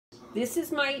This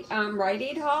is my Rite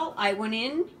Aid haul. I went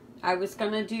in. I was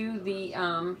going to do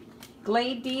the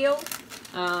Glade deal.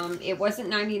 It wasn't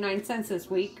 99 cents this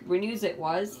week. Renews it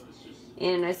was.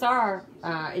 And I saw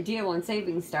a deal on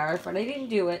Saving Stars, but I didn't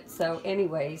do it. So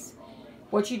anyways,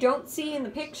 what you don't see in the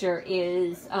picture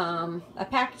is a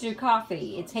package of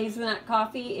coffee. It's hazelnut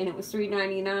coffee, and it was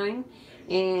 $3.99.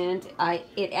 And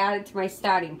it added to my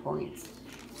starting points.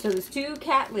 So there's 2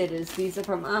 cat litters. These are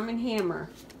from Arm & Hammer.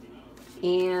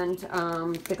 And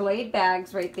the Glade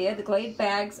bags right there. The Glade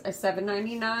bags are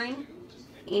 $7.99.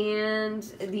 And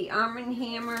the Arm &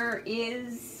 Hammer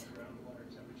is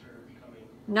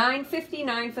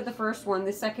 $9.59 for the first one.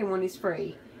 The second one is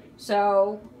free.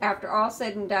 So after all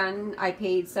said and done, I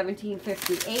paid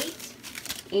 $17.58.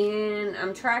 And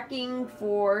I'm tracking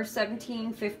for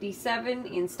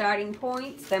 $17.57 in starting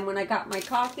points. Then when I got my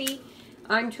coffee,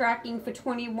 I'm tracking for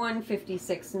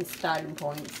 $21.56 in starting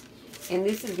points. And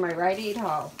this is my Rite Aid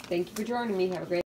haul. Thank you for joining me. Have a great day.